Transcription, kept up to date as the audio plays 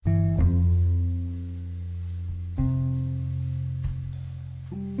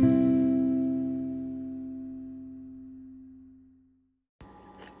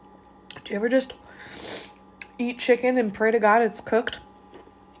Do you ever just eat chicken and pray to God it's cooked?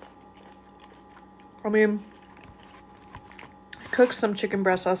 I mean, I cooked some chicken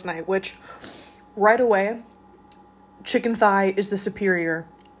breast last night, which right away, chicken thigh is the superior.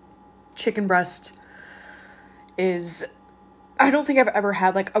 Chicken breast is, I don't think I've ever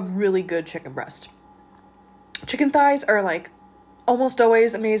had like a really good chicken breast. Chicken thighs are like almost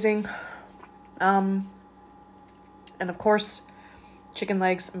always amazing. And of course, chicken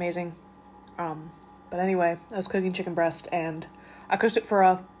legs, amazing. But anyway, I was cooking chicken breast and I cooked it for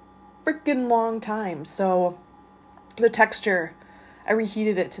a freaking long time. So the texture, I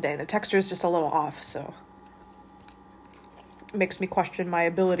reheated it today. The texture is just a little off, so it makes me question my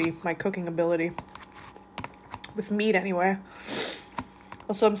ability, my cooking ability. With meat anyway.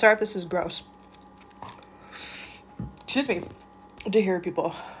 Also, I'm sorry if this is gross. Excuse me. To hear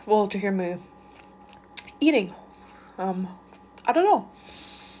me eating. I don't know.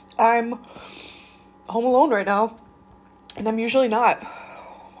 I'm home alone right now, and I'm usually not.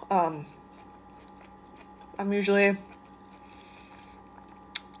 I'm usually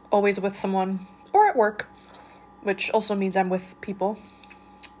always with someone or at work, which also means I'm with people.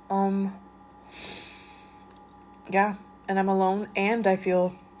 Yeah, and I'm alone, and I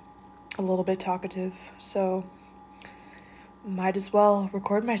feel a little bit talkative, so might as well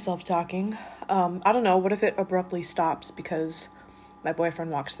record myself talking. I don't know, what if it abruptly stops because my boyfriend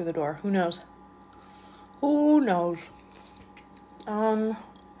walks through the door? Who knows? Who knows? I'm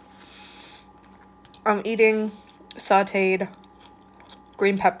eating sauteed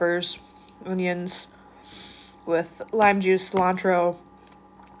green peppers, onions, with lime juice, cilantro,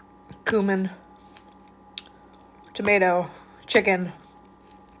 cumin, tomato, chicken,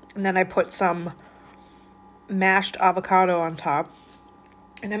 and then I put some mashed avocado on top.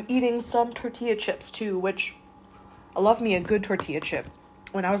 And I'm eating some tortilla chips too, which I love me a good tortilla chip.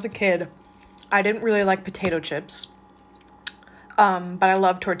 When I was a kid, I didn't really like potato chips, but I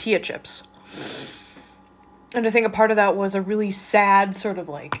love tortilla chips. And I think a part of that was a really sad sort of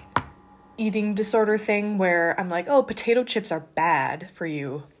like eating disorder thing where I'm like, oh, potato chips are bad for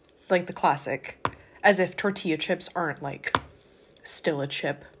you, like the classic, as if tortilla chips aren't like still a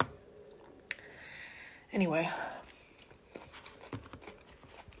chip. Anyway.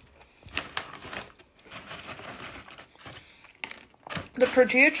 The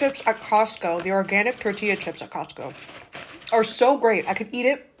tortilla chips at Costco, the organic tortilla chips at Costco, are so great. I could eat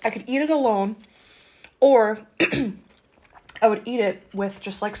it alone, or I would eat it with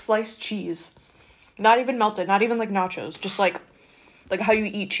just like sliced cheese. Not even melted, not even like nachos, just like how you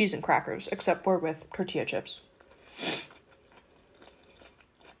eat cheese and crackers, except for with tortilla chips.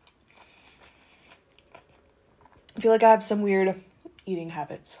 I feel like I have some weird eating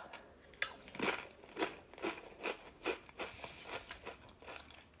habits.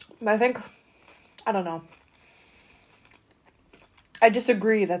 But I don't know. I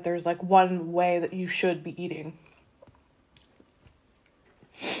disagree that there's like one way that you should be eating.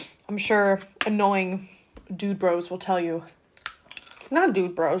 I'm sure annoying dude bros will tell you. Not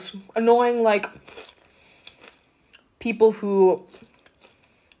dude bros. Annoying like people who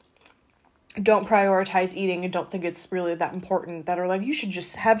don't prioritize eating and don't think it's really that important, that are like, you should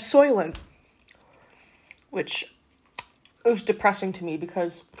just have Soylent. Which is depressing to me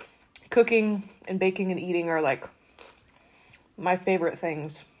because cooking and baking and eating are like my favorite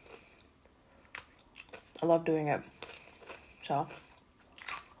things. I love doing it. So,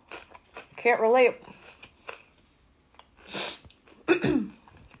 can't relate.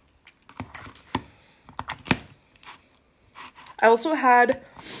 I also had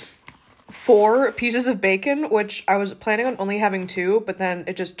 4 pieces of bacon, which I was planning on only having 2, but then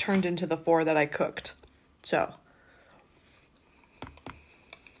it just turned into the 4 that I cooked. So,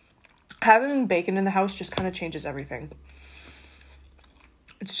 having bacon in the house just kind of changes everything.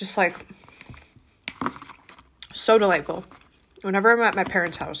 It's just like so delightful. Whenever I'm at my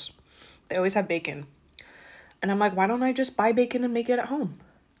parents' house, they always have bacon. And I'm like, why don't I just buy bacon and make it at home?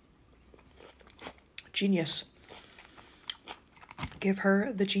 Genius. Give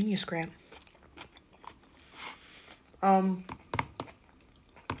her the genius grant. I'm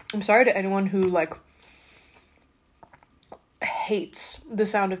sorry to anyone who like hates the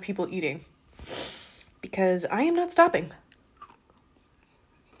sound of people eating, because I am not stopping.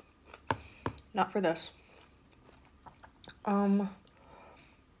 Not for this. I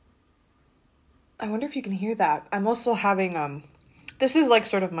wonder if you can hear that. I'm also having this is like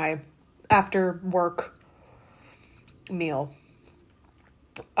sort of my after work meal.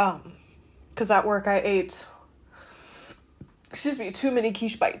 Because at work I ate 2 mini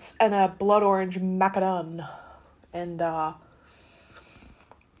quiche bites and a blood orange macaron. And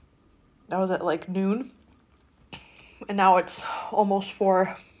That was at like noon. And now it's almost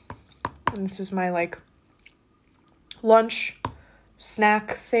 4. And this is my like lunch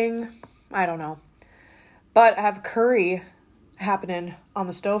snack thing. I don't know. But I have curry happening on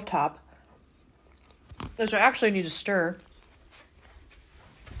the stovetop, which I actually need to stir.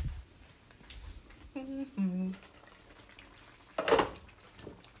 Mm-hmm.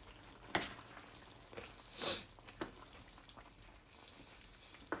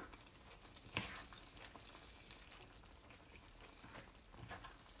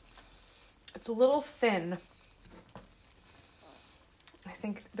 It's a little thin. I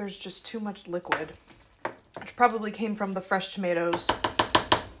think there's just too much liquid, which probably came from the fresh tomatoes.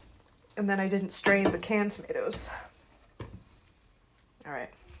 And then I didn't strain the canned tomatoes. All right.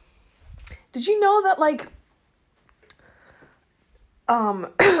 Did you know that like,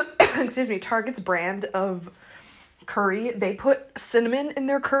 excuse me, Target's brand of curry, they put cinnamon in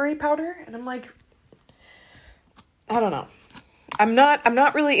their curry powder? And I'm like, I don't know. I'm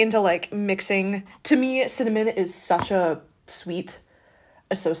not really into like mixing. To me, cinnamon is such a sweet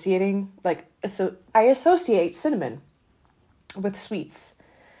associating, like, I associate cinnamon with sweets.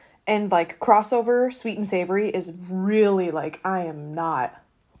 And like crossover, sweet and savory is really like, I am not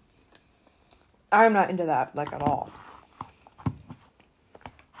into that like at all.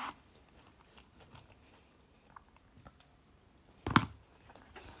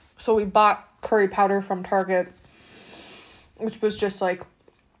 So we bought curry powder from Target, which was just like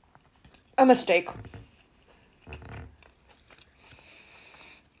a mistake.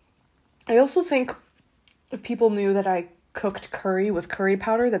 I also think if people knew that I cooked curry with curry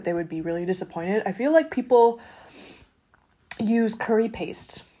powder, that they would be really disappointed. I feel like people use curry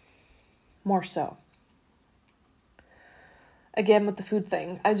paste more so. Again, with the food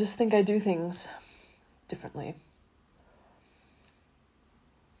thing, I just think I do things differently.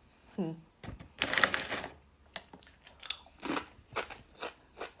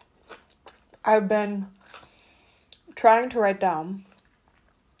 I've been trying to write down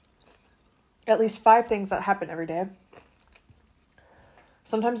at least 5 things that happen every day.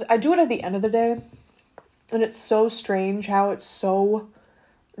 Sometimes I do it at the end of the day, and it's so strange how it's so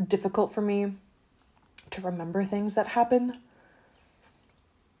difficult for me to remember things that happen.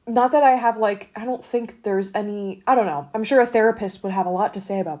 Not that I have like, I don't think there's any, I don't know. I'm sure a therapist would have a lot to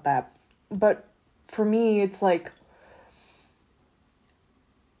say about that. But for me, it's like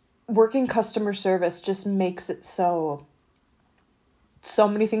working customer service just makes it so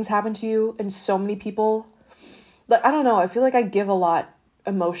many things happen to you and so many people. Like, I don't know. I feel like I give a lot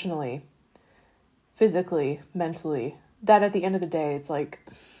emotionally, physically, mentally, that at the end of the day, it's like,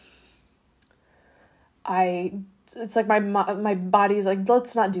 it's like my body's like,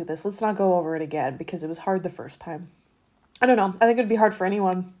 let's not do this. Let's not go over it again because it was hard the first time. I don't know. I think it'd be hard for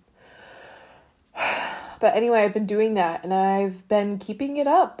anyone. But anyway, I've been doing that and I've been keeping it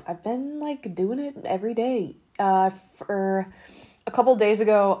up. I've been like doing it every day. For a couple days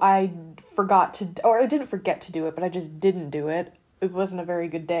ago, I didn't forget to do it, but I just didn't do it. It wasn't a very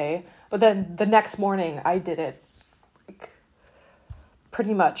good day. But then the next morning I did it like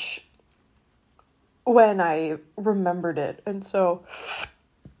pretty much when I remembered it. And so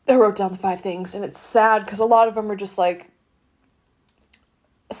I wrote down the 5 things, and it's sad because a lot of them are just like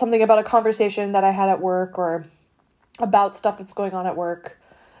something about a conversation that I had at work or about stuff that's going on at work,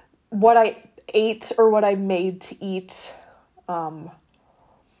 what I ate or what I made to eat.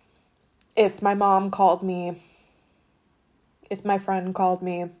 If my mom called me, if my friend called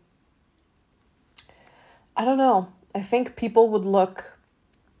me. I don't know. I think people would look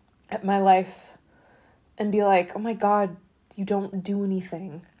at my life and be like, oh my God, you don't do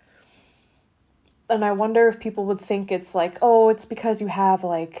anything. And I wonder if people would think it's like, oh, it's because you have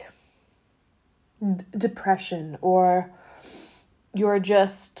like depression, or you're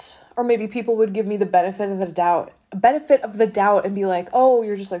just, or maybe people would give me the benefit of the doubt and be like, oh,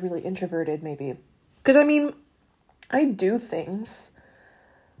 you're just like really introverted maybe. Because I mean, I do things.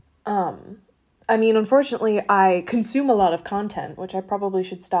 I mean, unfortunately, I consume a lot of content, which I probably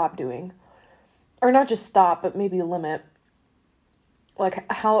should stop doing. Or not just stop, but maybe limit. Like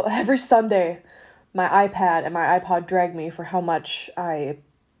how every Sunday my iPad and my iPod drag me for how much I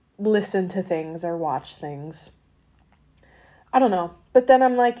listen to things or watch things. I don't know. But then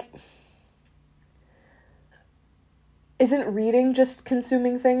I'm like, isn't reading just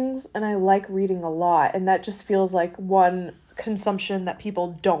consuming things? And I like reading a lot. And that just feels like one consumption that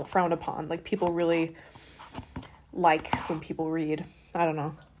people don't frown upon. Like people really like when people read. I don't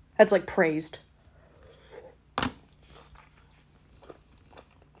know. That's like praised.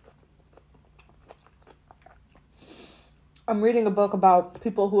 I'm reading a book about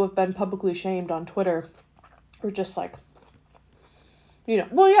people who have been publicly shamed on Twitter. Or just like,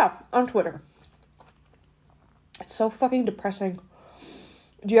 on Twitter. It's so fucking depressing.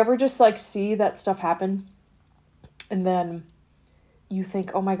 Do you ever just like see that stuff happen? And then you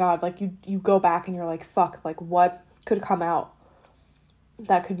think, oh my God, like you go back and you're like, fuck, like what could come out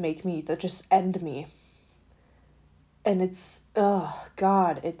that could make me, that just end me. And it's, oh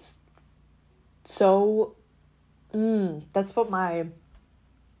God, it's so, that's what my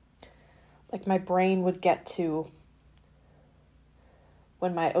brain would get to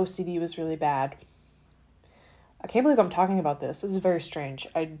when my OCD was really bad. I can't believe I'm talking about this. This is very strange.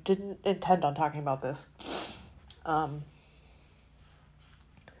 I didn't intend on talking about this.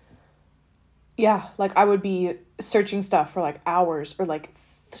 Yeah, like I would be searching stuff for like hours, or like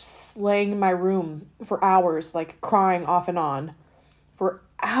laying in my room for hours, like crying off and on for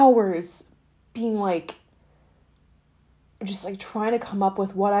hours, being like, just like trying to come up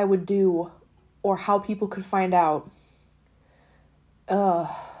with what I would do or how people could find out.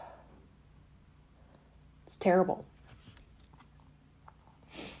 It's terrible.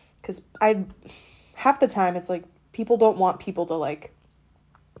 Because half the time it's like people don't want people to like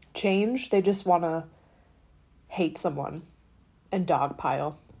change. They just want to hate someone and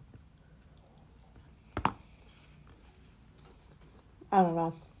dogpile. I don't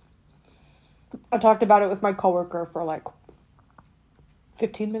know. I talked about it with my coworker for like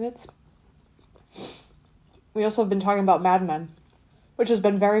 15 minutes. We also have been talking about Mad Men, which has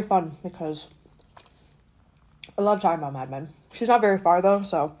been very fun because I love talking about Mad Men. She's not very far though,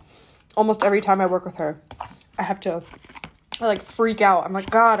 so almost every time I work with her, I like freak out. I'm like,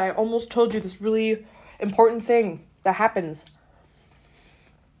 God, I almost told you this really important thing that happens.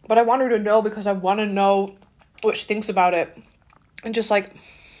 But I want her to know because I want to know what she thinks about it. And just like,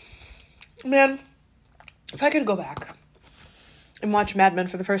 man, if I could go back and watch Mad Men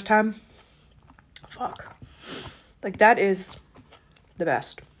for the first time, fuck. Like, that is the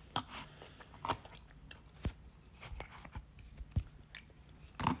best.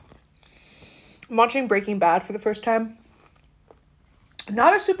 I'm watching Breaking Bad for the first time. I'm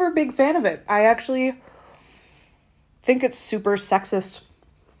not a super big fan of it. I actually think it's super sexist.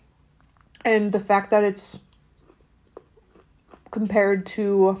 And the fact that it's compared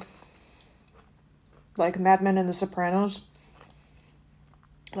to like Mad Men and The Sopranos,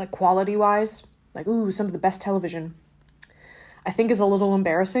 like quality-wise, like, ooh, some of the best television, I think is a little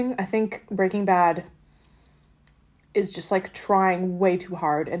embarrassing. I think Breaking Bad is just like trying way too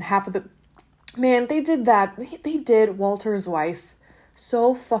hard. And half of the, man, they did Walter's wife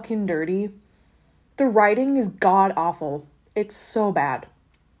so fucking dirty. The writing is god awful. It's so bad.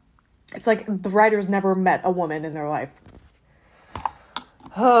 It's like the writers never met a woman in their life.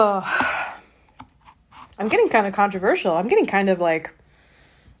 I'm getting kind of controversial. I'm getting kind of like,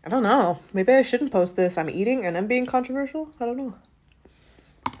 I don't know. Maybe I shouldn't post this. I'm eating and I'm being controversial. I don't know.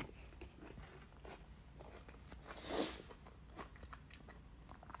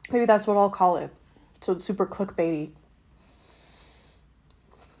 Maybe that's what I'll call it. So it's super clickbaity.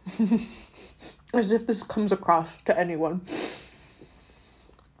 As if this comes across to anyone.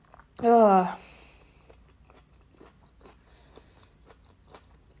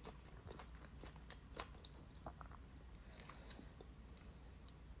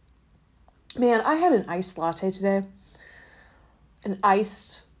 Man, I had an iced latte today. An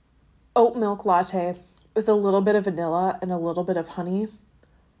iced oat milk latte with a little bit of vanilla and a little bit of honey.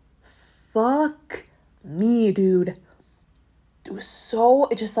 Fuck me, dude. It was so,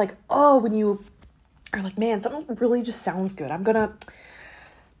 it just like, oh, when you are like, man, something really just sounds good.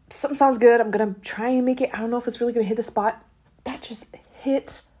 Something sounds good. I'm gonna try and make it. I don't know if it's really gonna hit the spot. That just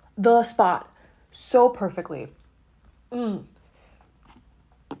hit the spot so perfectly.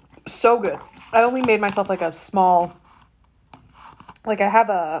 So good. I only made myself like a small, like I have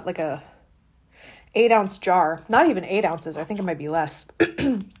a 8-ounce jar, not even 8 ounces. I think it might be less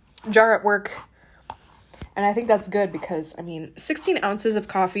jar at work. And I think that's good because, 16 ounces of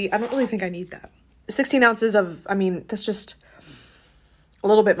coffee, I don't really think I need that. 16 ounces of, that's just a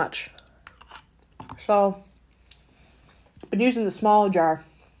little bit much. So, I've been using the small jar.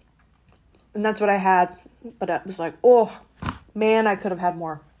 And that's what I had. But it was like, oh, man, I could have had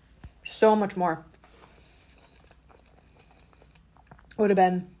more. So much more. Would have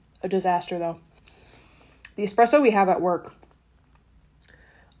been a disaster, though. The espresso we have at work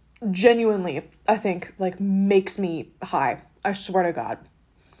genuinely, I think, like, makes me high. I swear to God.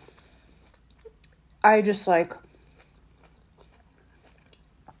 I just, like,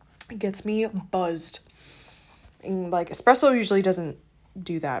 it gets me buzzed. And, like, espresso usually doesn't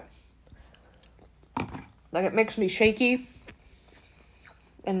do that. Like, it makes me shaky.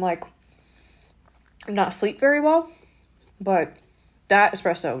 and like not sleep very well, but that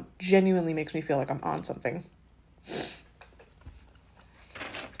espresso genuinely makes me feel like I'm on something.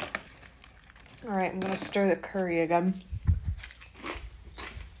 All right, I'm gonna stir the curry again.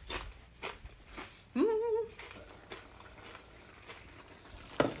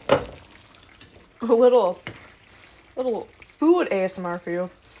 A little food ASMR for you.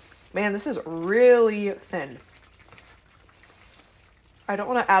 Man, this is really thin. I don't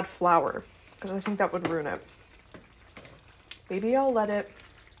want to add flour because I think that would ruin it. Maybe I'll let it.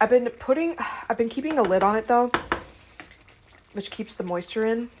 I've been keeping a lid on it though, which keeps the moisture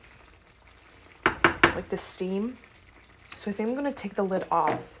in, like the steam. So I think I'm gonna take the lid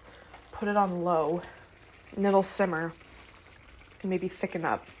off, put it on low, and it'll simmer and maybe thicken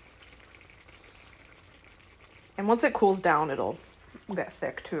up. And once it cools down, it'll get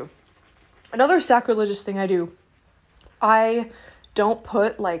thick too. Another sacrilegious thing I do, I don't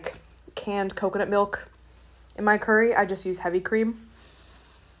put like canned coconut milk in my curry. I just use heavy cream.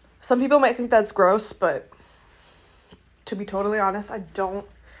 Some people might think that's gross, but to be totally honest, I don't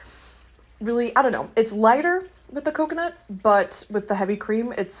know. It's lighter with the coconut, but with the heavy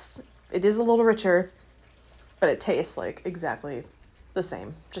cream, it is a little richer, but it tastes like exactly the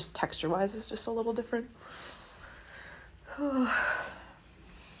same. Just texture-wise, it's just a little different. I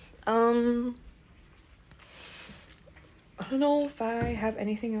don't know if I have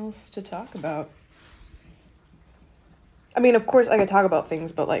anything else to talk about. I mean, of course I could talk about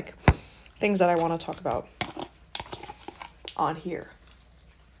things, but like things that I want to talk about on here.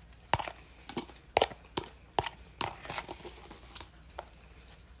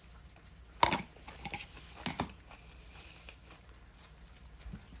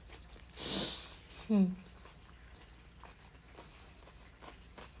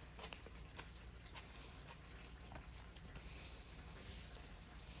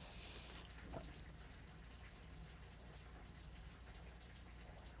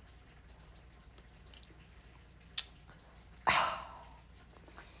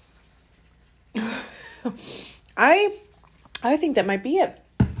 I think that might be it.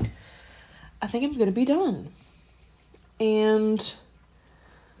 I think I'm gonna be done. And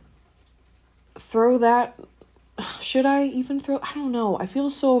throw that. Should I even throw? I don't know. I feel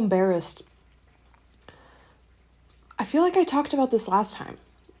so embarrassed. I feel like I talked about this last time.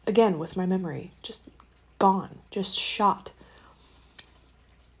 Again, with my memory. Just gone. Just shot.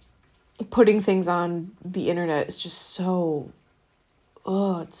 Putting things on the internet is just so...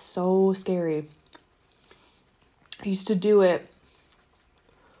 it's so scary. I used to do it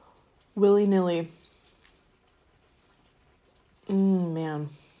willy-nilly. Man.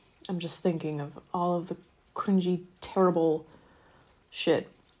 I'm just thinking of all of the cringy, terrible shit.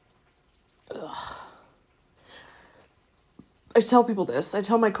 Ugh. I tell people this. I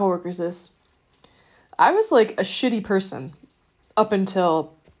tell my coworkers this. I was like a shitty person up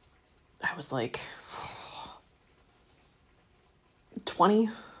until I was like 20,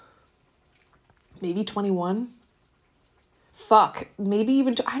 maybe 21. Fuck, maybe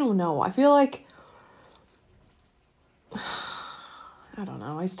even, I don't know. I feel like, I don't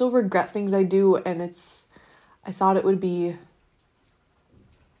know. I still regret things I do, and I thought it would be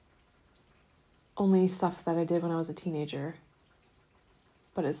only stuff that I did when I was a teenager.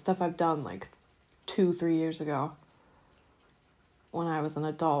 But it's stuff I've done like 2-3 years ago when I was an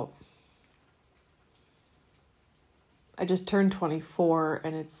adult. I just turned 24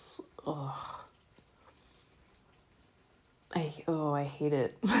 and it's, I hate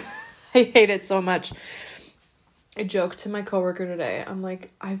it. I hate it so much. I joked to my coworker today. I'm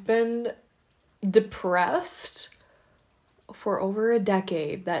like, I've been depressed for over a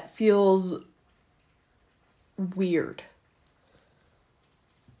decade. That feels weird.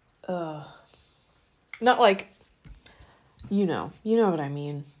 Not like, you know what I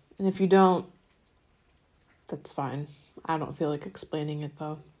mean. And if you don't, that's fine. I don't feel like explaining it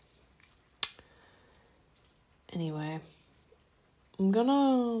though. Anyway, I'm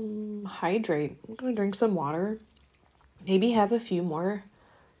gonna hydrate. I'm gonna drink some water. Maybe have a few more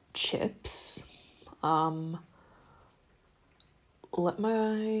chips. Let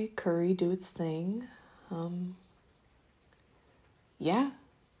my curry do its thing. Yeah.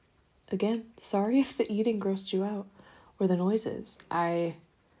 Again, sorry if the eating grossed you out or the noises. I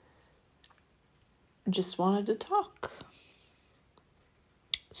just wanted to talk.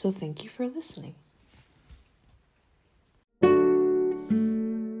 So thank you for listening.